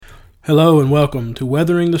Hello and welcome to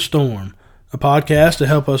Weathering the Storm, a podcast to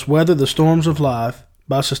help us weather the storms of life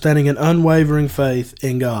by sustaining an unwavering faith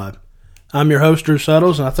in God. I'm your host, Drew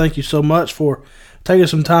Suttles, and I thank you so much for taking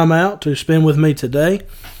some time out to spend with me today.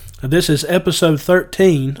 This is episode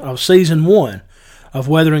 13 of season 1 of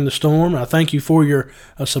Weathering the Storm. I thank you for your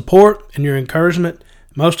support and your encouragement.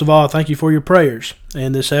 Most of all, I thank you for your prayers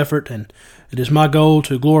in this effort, and it is my goal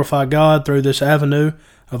to glorify God through this avenue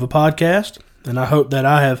of a podcast, and I hope that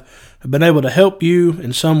I have been able to help you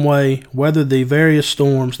in some way weather the various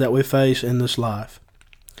storms that we face in this life.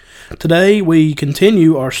 Today, we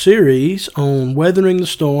continue our series on weathering the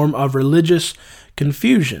storm of religious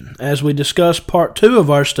confusion as we discuss part 2 of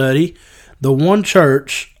our study, the one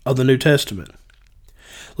church of the New Testament.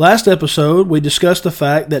 Last episode, we discussed the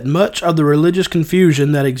fact that much of the religious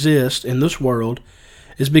confusion that exists in this world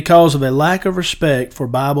is because of a lack of respect for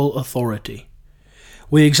Bible authority.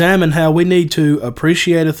 We examined how we need to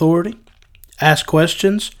appreciate authority, ask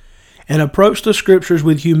questions, and approach the Scriptures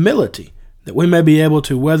with humility that we may be able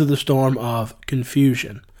to weather the storm of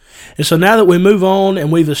confusion. And so now that we move on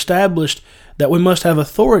and we've established that we must have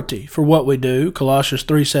authority for what we do, Colossians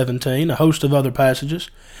 3:17, a host of other passages,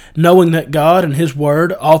 knowing that God and His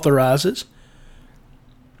Word authorizes,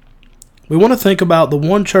 we want to think about the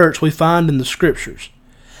one church we find in the Scriptures,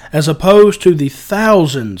 as opposed to the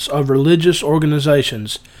thousands of religious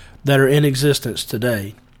organizations that are in existence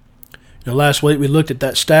today. Last week we looked at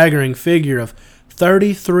that staggering figure of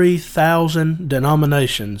 33,000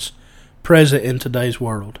 denominations present in today's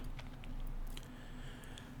world.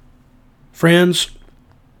 Friends,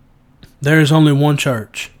 there is only one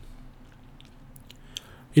church.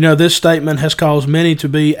 This statement has caused many to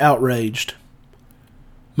be outraged.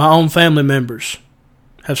 My own family members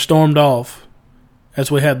have stormed off as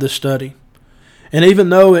we have this study. And even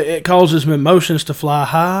though it causes emotions to fly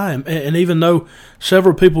high, and even though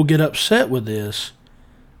several people get upset with this,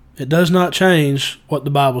 it does not change what the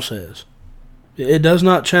Bible says. It does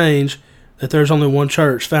not change that there's only one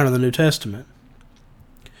church found in the New Testament.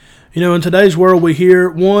 In today's world we hear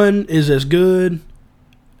one is as good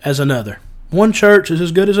as another. One church is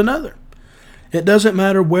as good as another. It doesn't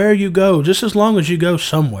matter where you go, just as long as you go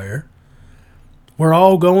somewhere. We're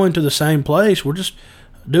all going to the same place. We're just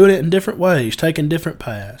doing it in different ways, taking different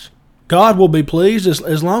paths. God will be pleased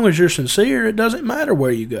as long as you're sincere. It doesn't matter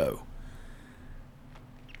where you go.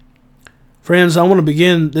 Friends, I want to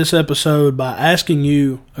begin this episode by asking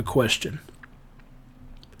you a question.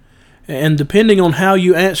 And depending on how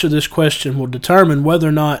you answer this question will determine whether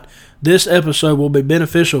or not this episode will be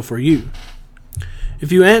beneficial for you.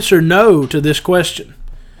 If you answer no to this question,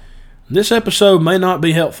 this episode may not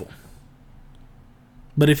be helpful.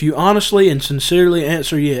 But if you honestly and sincerely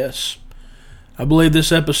answer yes, I believe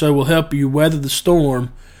this episode will help you weather the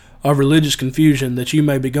storm of religious confusion that you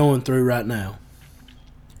may be going through right now.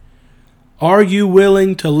 Are you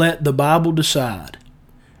willing to let the Bible decide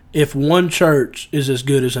if one church is as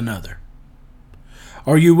good as another?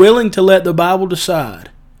 Are you willing to let the Bible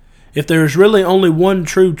decide if there is really only one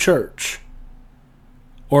true church?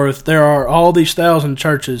 Or if there are all these thousand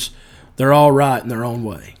churches, they're all right in their own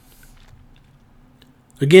way?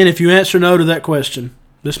 Again, if you answer no to that question,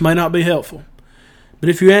 this may not be helpful. But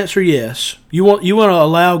if you answer yes, you want to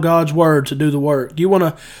allow God's Word to do the work. You want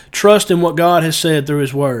to trust in what God has said through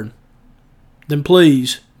His Word. Then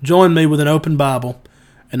please join me with an open Bible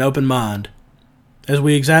and open mind as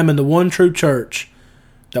we examine the one true church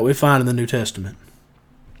that we find in the New Testament.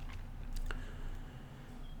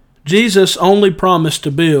 Jesus only promised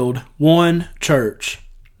to build one church.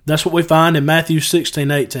 That's what we find in Matthew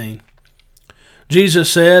 16:18.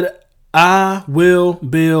 Jesus said, I will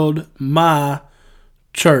build my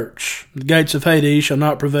church. The gates of Hades shall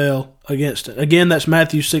not prevail against it. Again, that's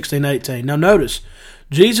Matthew 16:18. Now notice,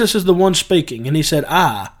 Jesus is the one speaking, and He said,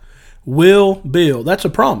 I will build. That's a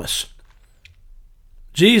promise.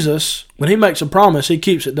 Jesus, when He makes a promise, He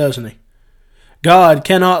keeps it, doesn't He? God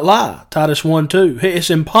cannot lie, Titus 1:2. It's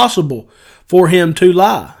impossible for Him to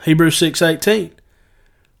lie, Hebrews 6:18.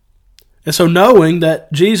 And so knowing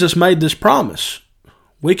that Jesus made this promise,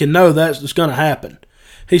 we can know that's going to happen.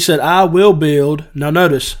 He said, I will build, now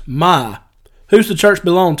notice, my. Who's the church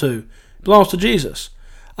belong to? It belongs to Jesus.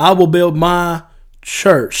 I will build my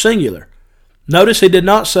church, singular. Notice He did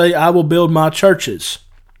not say, I will build my churches.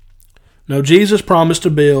 No, Jesus promised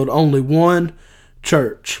to build only one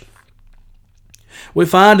church. We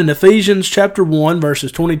find in Ephesians chapter 1,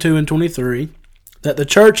 verses 22 and 23, that the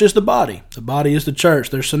church is the body. The body is the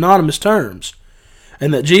church. They're synonymous terms.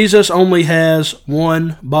 And that Jesus only has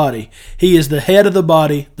one body. He is the head of the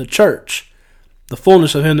body, the church, the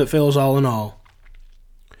fullness of Him that fills all in all.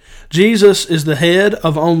 Jesus is the head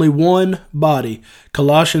of only one body,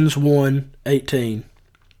 Colossians 1:18.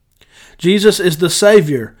 Jesus is the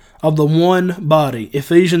Savior of the one body,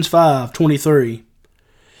 Ephesians 5:23.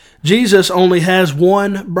 Jesus only has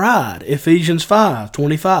one bride, Ephesians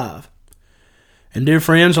 5:25. And dear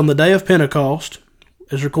friends, on the day of Pentecost,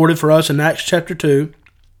 as recorded for us in Acts chapter 2,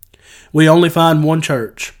 we only find one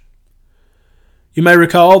church. You may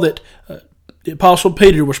recall that the Apostle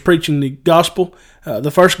Peter was preaching the gospel,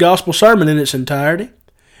 the first gospel sermon in its entirety.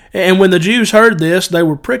 And when the Jews heard this, they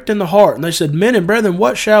were pricked in the heart, and they said, "Men and brethren,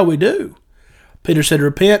 what shall we do?" Peter said,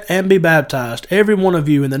 "Repent and be baptized, every one of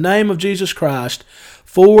you, in the name of Jesus Christ,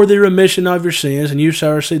 for the remission of your sins, and you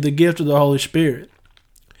shall receive the gift of the Holy Spirit."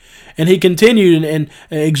 And he continued and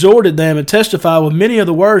exhorted them and testified with many of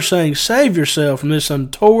the words, saying, "Save yourself from this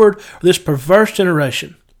untoward, this perverse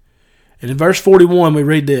generation." And in verse 41 we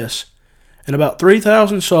read this, "And about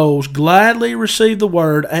 3,000 souls gladly received the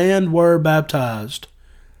word and were baptized."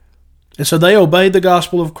 And so they obeyed the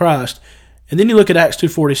gospel of Christ. And then you look at Acts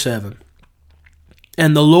 2:47.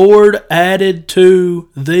 "And the Lord added to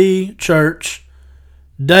the church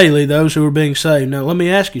daily those who were being saved." Now let me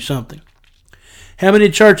ask you something. How many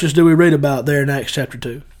churches do we read about there in Acts chapter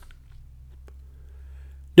 2?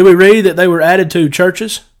 Do we read that they were added to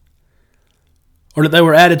churches? Or that they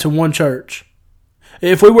were added to one church?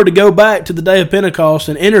 If we were to go back to the day of Pentecost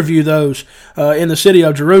and interview those in the city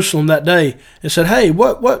of Jerusalem that day and said, "Hey,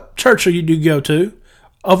 what church do you go to?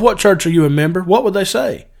 Of what church are you a member?" What would they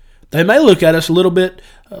say? They may look at us a little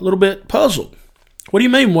bit puzzled. What do you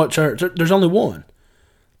mean, what church? There's only one.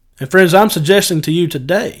 And friends, I'm suggesting to you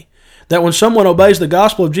today that when someone obeys the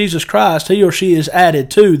gospel of Jesus Christ, he or she is added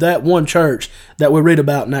to that one church that we read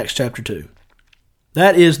about in Acts chapter 2.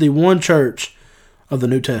 That is the one church of the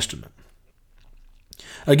New Testament.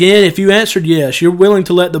 Again, if you answered yes, you're willing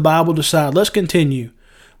to let the Bible decide. Let's continue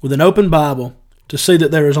with an open Bible to see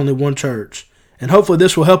that there is only one church. And hopefully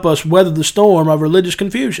this will help us weather the storm of religious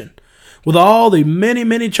confusion. With all the many,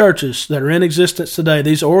 many churches that are in existence today,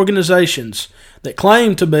 these organizations that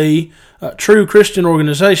claim to be true Christian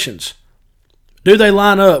organizations, do they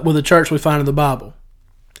line up with the church we find in the Bible?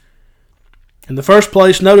 In the first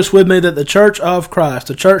place, notice with me that the church of Christ,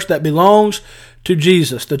 the church that belongs to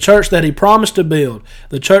Jesus, the church that he promised to build,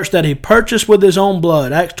 the church that he purchased with his own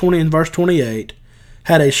blood, Acts 20 and verse 28,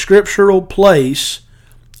 had a scriptural place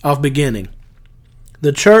of beginning.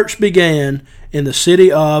 The church began in the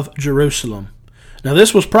city of Jerusalem. Now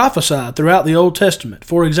this was prophesied throughout the Old Testament.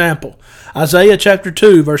 For example, Isaiah chapter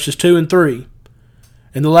 2 verses 2 and 3.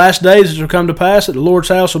 "In the last days it shall come to pass that the Lord's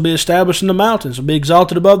house will be established in the mountains, will be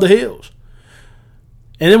exalted above the hills."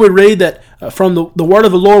 And then we read that from the word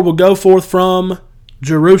of the Lord will go forth from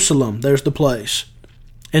Jerusalem. There's the place.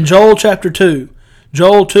 In Joel chapter 2,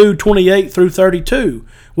 Joel 2:28 through 32,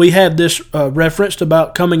 we have this referenced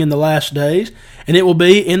about coming in the last days, and it will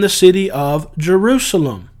be in the city of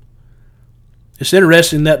Jerusalem. It's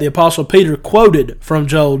interesting that the Apostle Peter quoted from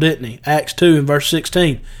Joel, didn't he? Acts 2 and verse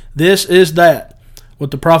 16. This is that,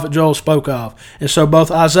 what the prophet Joel spoke of. And so both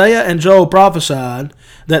Isaiah and Joel prophesied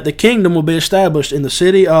that the kingdom will be established in the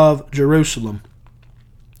city of Jerusalem.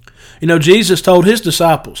 You know, Jesus told his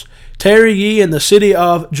disciples, "Tarry ye in the city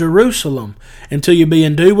of Jerusalem until you be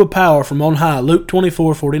endued with power from on high," Luke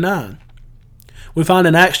 24:49. We find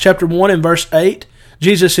in Acts chapter 1 and verse 8,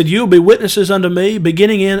 Jesus said, "You will be witnesses unto me,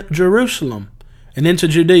 beginning in Jerusalem, and into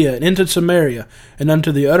Judea, and into Samaria, and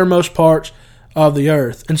unto the uttermost parts of the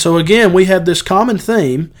earth." And so again, we have this common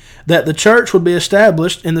theme that the church would be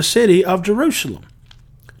established in the city of Jerusalem.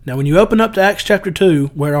 Now, when you open up to Acts chapter 2,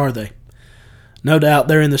 where are they? No doubt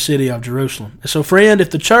they're in the city of Jerusalem. And so, friend, if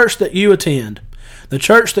the church that you attend, the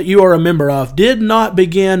church that you are a member of, did not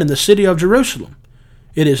begin in the city of Jerusalem,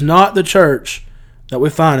 it is not the church that we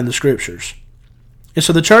find in the Scriptures. And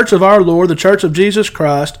so the church of our Lord, the church of Jesus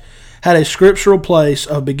Christ, had a scriptural place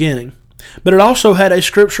of beginning. But it also had a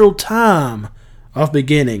scriptural time of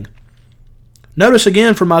beginning. Notice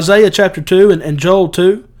again from Isaiah chapter 2 and Joel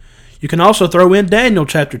 2, you can also throw in Daniel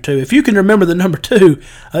chapter 2. If you can remember the number 2,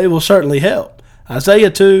 it will certainly help. Isaiah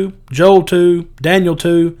 2, Joel 2, Daniel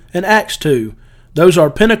 2, and Acts 2. Those are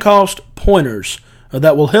Pentecost pointers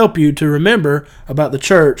that will help you to remember about the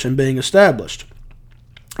church and being established.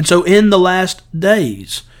 And so in the last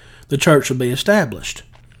days, the church will be established.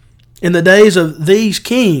 In the days of these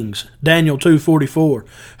kings, Daniel 2:44.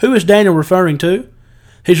 Who is Daniel referring to?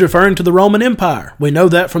 He's referring to the Roman Empire. We know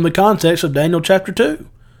that from the context of Daniel chapter 2.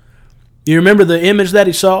 You remember the image that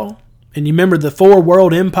he saw? And you remember the 4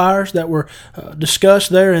 world empires that were discussed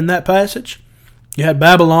there in that passage? You had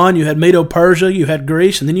Babylon, you had Medo-Persia, you had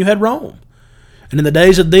Greece, and then you had Rome. And in the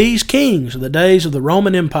days of these kings, in the days of the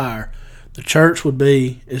Roman Empire, the church would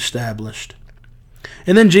be established.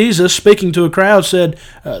 And then Jesus, speaking to a crowd, said,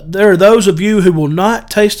 there are those of you who will not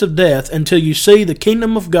taste of death until you see the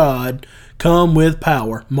kingdom of God come with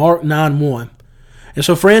power. Mark 9:1. And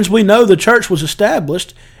so, friends, we know the church was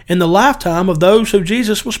established in the lifetime of those who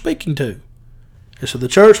Jesus was speaking to. And so the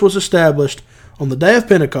church was established on the day of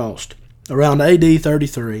Pentecost, around A.D.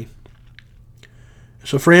 33.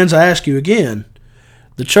 So, friends, I ask you again,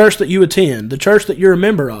 the church that you attend, the church that you're a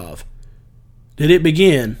member of, did it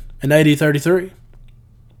begin in A.D. 33?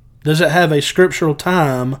 Does it have a scriptural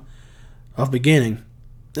time of beginning?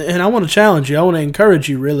 And I want to challenge you, I want to encourage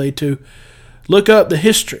you really to look up the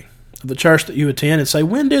history of the church that you attend and say,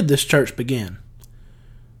 when did this church begin?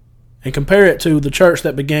 And compare it to the church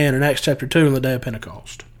that began in Acts chapter 2 on the day of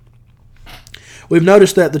Pentecost. We've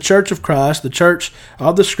noticed that the church of Christ, the church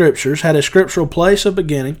of the Scriptures, had a scriptural place of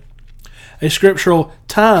beginning, a scriptural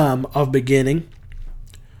time of beginning.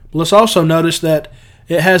 But let's also notice that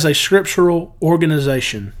it has a scriptural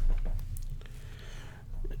organization.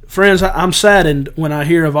 Friends, I'm saddened when I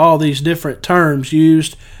hear of all these different terms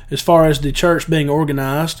used as far as the church being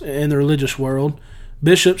organized in the religious world.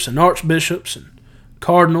 Bishops and archbishops and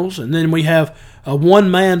cardinals, and then we have a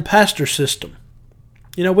one-man pastor system.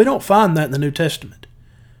 You know, we don't find that in the New Testament.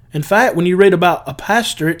 In fact, when you read about a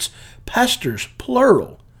pastor, it's pastors,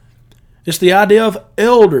 plural. It's the idea of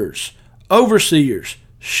elders, overseers,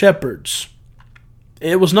 shepherds.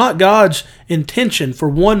 It was not God's intention for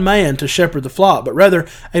one man to shepherd the flock, but rather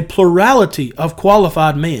a plurality of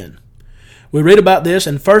qualified men. We read about this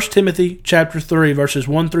in 1 Timothy chapter 3, verses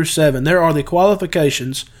 1 through 7. There are the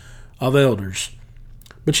qualifications of elders.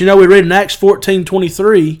 But you know, we read in Acts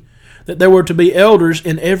 14:23 that there were to be elders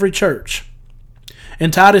in every church. In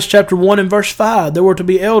Titus chapter 1 and verse 5, there were to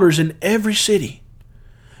be elders in every city.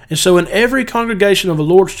 And so in every congregation of the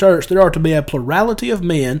Lord's church, there are to be a plurality of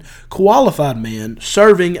men, qualified men,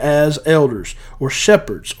 serving as elders, or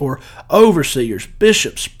shepherds, or overseers,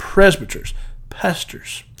 bishops, presbyters,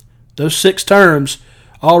 pastors. Those 6 terms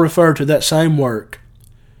all refer to that same work,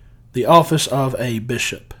 the office of a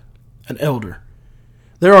bishop, an elder.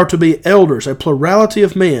 There are to be elders, a plurality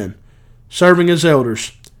of men, serving as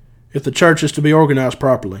elders, if the church is to be organized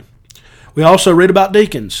properly. We also read about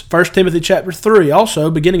deacons, 1 Timothy chapter 3, also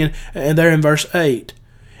beginning and there in verse 8.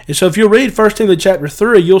 And so if you read 1 Timothy chapter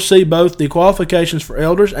 3, you'll see both the qualifications for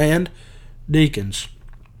elders and deacons.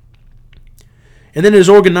 And then it is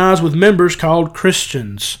organized with members called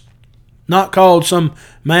Christians. Not called some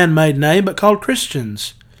man-made name, but called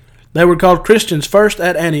Christians. They were called Christians first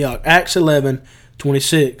at Antioch, Acts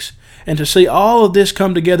 11:26. And to see all of this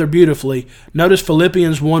come together beautifully, notice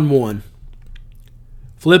Philippians 1:1.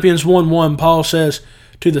 Philippians 1:1, Paul says,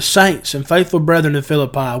 to the saints and faithful brethren in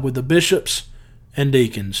Philippi with the bishops and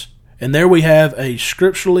deacons. And there we have a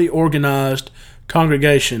scripturally organized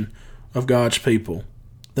congregation of God's people.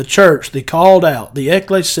 The church, the called out, the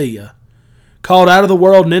ecclesia, called out of the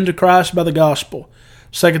world and into Christ by the gospel,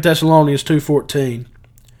 2 Thessalonians 2:14,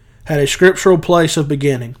 had a scriptural place of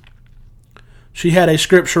beginning. She had a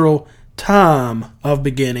scriptural time of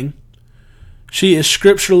beginning. She is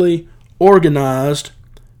scripturally organized.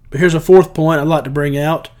 But here's a fourth point I'd like to bring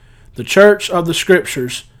out. The church of the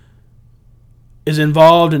Scriptures is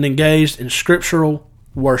involved and engaged in scriptural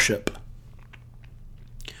worship.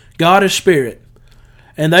 God is spirit,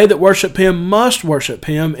 and they that worship Him must worship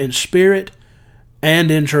Him in spirit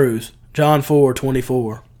and in truth. John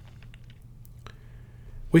 4:24.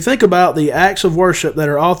 We think about the acts of worship that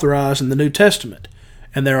are authorized in the New Testament,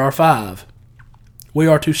 and there are 5. We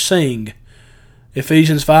are to sing.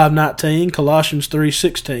 Ephesians 5:19, Colossians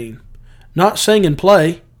 3:16. Not sing and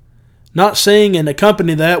play, not sing and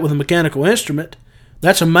accompany that with a mechanical instrument.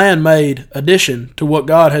 That's a man-made addition to what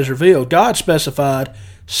God has revealed. God specified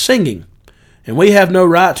singing, and we have no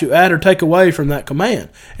right to add or take away from that command.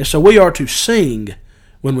 And so we are to sing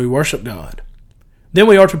when we worship God. Then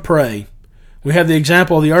we are to pray. We have the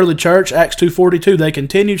example of the early church, Acts 2:42. They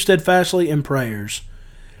continued steadfastly in prayers.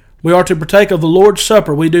 We are to partake of the Lord's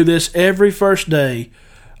Supper. We do this every first day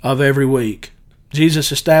of every week.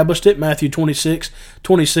 Jesus established it, Matthew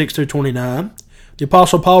 26:26-29. The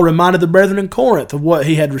Apostle Paul reminded the brethren in Corinth of what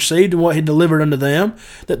he had received and what he delivered unto them,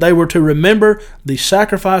 that they were to remember the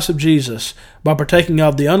sacrifice of Jesus by partaking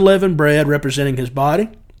of the unleavened bread representing His body,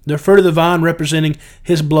 the fruit of the vine representing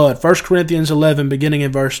His blood, 1 Corinthians 11, beginning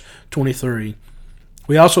in verse 23.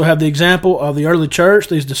 We also have the example of the early church,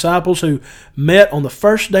 these disciples who met on the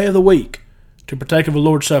first day of the week to partake of the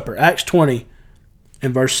Lord's Supper, Acts 20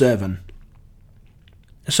 and verse 7.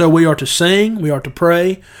 And so we are to sing, we are to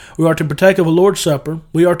pray, we are to partake of a Lord's Supper,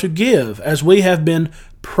 we are to give as we have been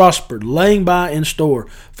prospered, laying by in store.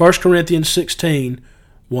 1 Corinthians 16,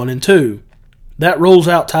 1 and 2. That rules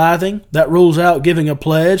out tithing. That rules out giving a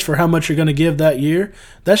pledge for how much you're going to give that year.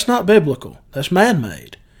 That's not biblical. That's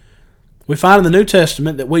man-made. We find in the New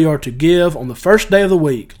Testament that we are to give on the first day of the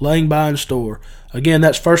week, laying by in store. Again,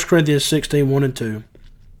 that's 1 Corinthians 16, 1 and 2.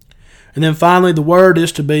 And then finally, the word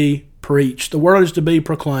is to be preached. The word is to be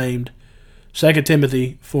proclaimed. 2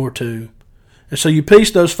 Timothy 4, 2. And so you piece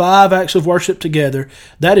those 5 acts of worship together.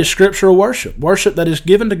 That is scriptural worship. Worship that is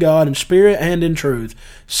given to God in spirit and in truth.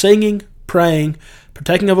 Singing, praying,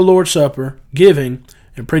 partaking of a Lord's Supper, giving,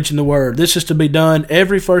 and preaching the word. This is to be done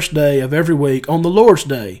every first day of every week on the Lord's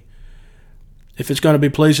Day, if it's going to be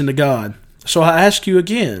pleasing to God. So I ask you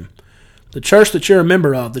again, the church that you're a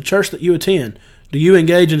member of, the church that you attend, do you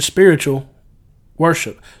engage in spiritual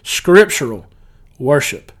worship, scriptural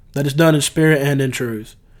worship that is done in spirit and in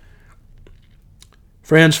truth?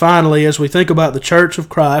 Friends, finally, as we think about the church of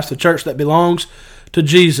Christ, the church that belongs to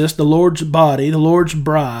Jesus, the Lord's body, the Lord's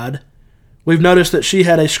bride, we've noticed that she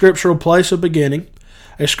had a scriptural place of beginning,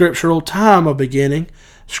 a scriptural time of beginning,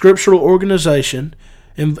 scriptural organization,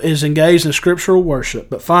 and is engaged in scriptural worship.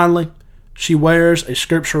 But finally, she wears a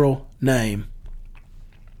scriptural name.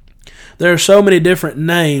 There are so many different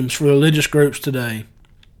names for religious groups today.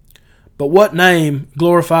 But what name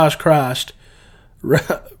glorifies Christ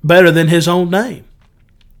better than his own name?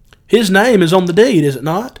 His name is on the deed, is it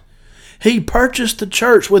not? He purchased the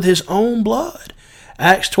church with his own blood.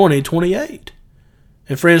 Acts 20, 28.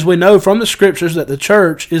 And friends, we know from the scriptures that the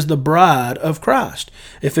church is the bride of Christ.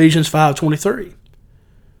 Ephesians 5, 23.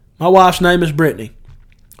 My wife's name is Brittany,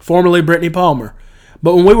 formerly Brittany Palmer.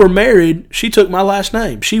 But when we were married, she took my last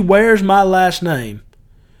name. She wears my last name.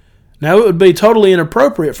 Now, it would be totally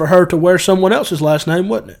inappropriate for her to wear someone else's last name,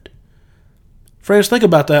 wouldn't it? Friends, think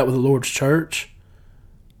about that with the Lord's church.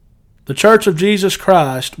 The church of Jesus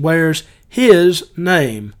Christ wears his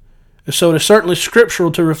name. And so it is certainly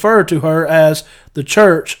scriptural to refer to her as the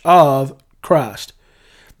church of Christ.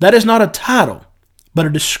 That is not a title, but a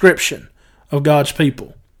description of God's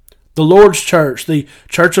people. The Lord's church, the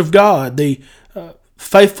church of God, the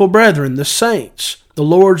faithful brethren, the saints, the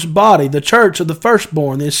Lord's body, the church of the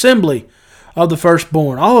firstborn, the assembly of the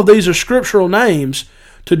firstborn. All of these are scriptural names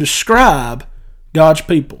to describe God's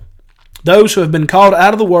people. Those who have been called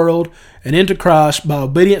out of the world and into Christ by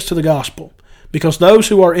obedience to the gospel. Because those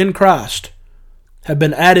who are in Christ have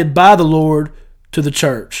been added by the Lord to the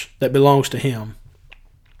church that belongs to him.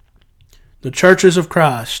 The churches of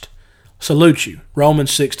Christ salute you.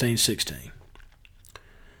 Romans 16, 16.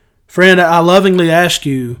 Friend, I lovingly ask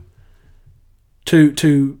you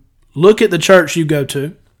to look at the church you go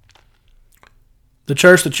to, the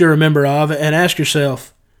church that you're a member of, and ask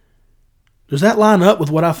yourself, does that line up with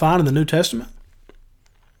what I find in the New Testament?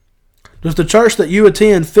 Does the church that you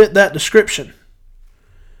attend fit that description?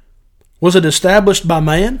 Was it established by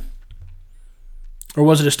man? Or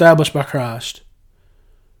was it established by Christ?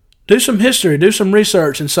 Do some history, do some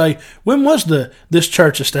research, and say, when was this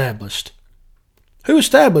church established? Who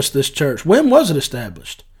established this church? When was it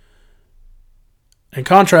established? And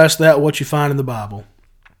contrast that with what you find in the Bible.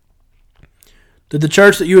 Did the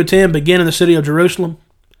church that you attend begin in the city of Jerusalem?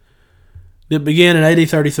 Did it begin in AD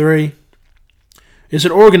 33? Is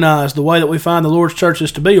it organized the way that we find the Lord's church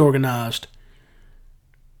is to be organized?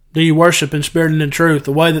 Do you worship in spirit and in truth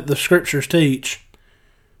the way that the scriptures teach?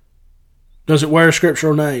 Does it wear a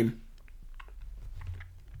scriptural name?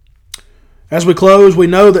 As we close, we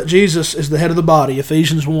know that Jesus is the head of the body,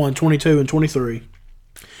 Ephesians 1, 22 and 23.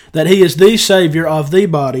 That he is the Savior of the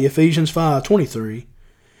body, Ephesians 5, 23.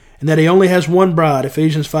 And that he only has one bride,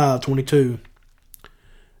 Ephesians 5, 22.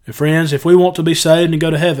 And friends, if we want to be saved and go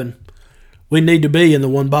to heaven, we need to be in the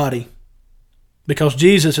one body. Because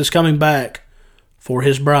Jesus is coming back for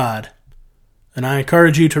his bride. And I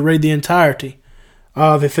encourage you to read the entirety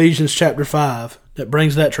of Ephesians chapter 5 that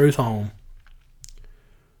brings that truth home.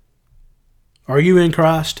 Are you in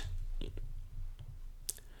Christ?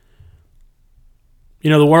 You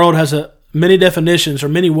know, the world has many definitions or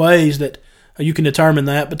many ways that you can determine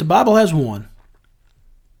that, but the Bible has one.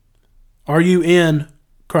 Are you in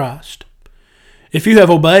Christ? If you have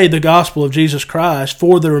obeyed the gospel of Jesus Christ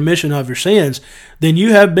for the remission of your sins, then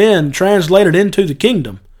you have been translated into the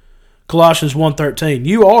kingdom. Colossians 1:13.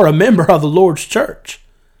 You are a member of the Lord's church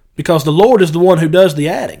because the Lord is the one who does the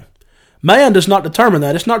adding. Man does not determine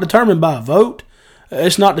that. It's not determined by a vote.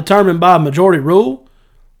 It's not determined by a majority rule.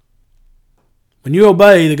 When you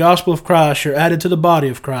obey the gospel of Christ, you're added to the body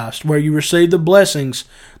of Christ, where you receive the blessings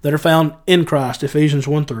that are found in Christ, Ephesians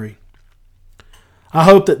 1:3. I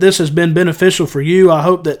hope that this has been beneficial for you. I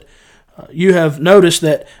hope that you have noticed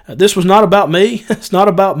that this was not about me. It's not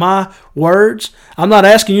about my words. I'm not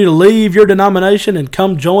asking you to leave your denomination and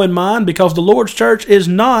come join mine, because the Lord's church is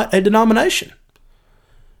not a denomination.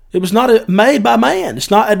 It was not made by man.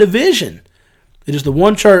 It's not a division. It is the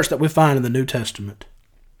one church that we find in the New Testament.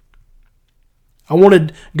 I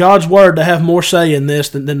wanted God's Word to have more say in this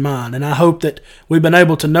than mine, and I hope that we've been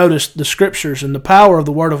able to notice the Scriptures and the power of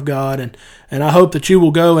the Word of God, and I hope that you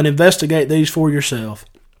will go and investigate these for yourself.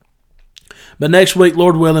 But next week,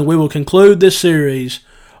 Lord willing, we will conclude this series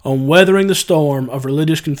on weathering the storm of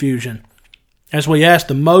religious confusion as we ask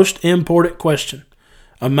the most important question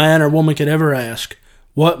a man or woman could ever ask: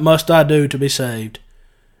 what must I do to be saved?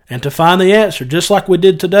 And to find the answer, just like we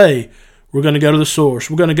did today, we're going to go to the source.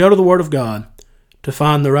 We're going to go to the Word of God to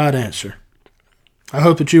find the right answer. I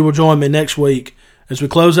hope that you will join me next week as we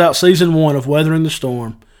close out Season 1 of Weathering the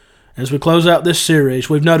Storm. As we close out this series,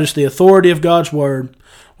 we've noticed the authority of God's Word.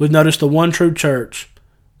 We've noticed the one true church.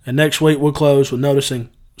 And next week we'll close with noticing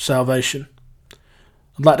salvation.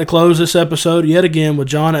 I'd like to close this episode yet again with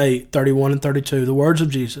John 8:31 and 32, the words of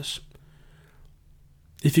Jesus.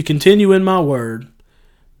 If you continue in my word,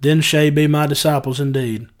 then shall ye be my disciples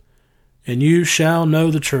indeed, and you shall know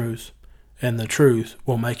the truth, and the truth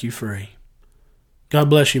will make you free. God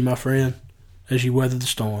bless you, my friend, as you weather the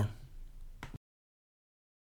storm.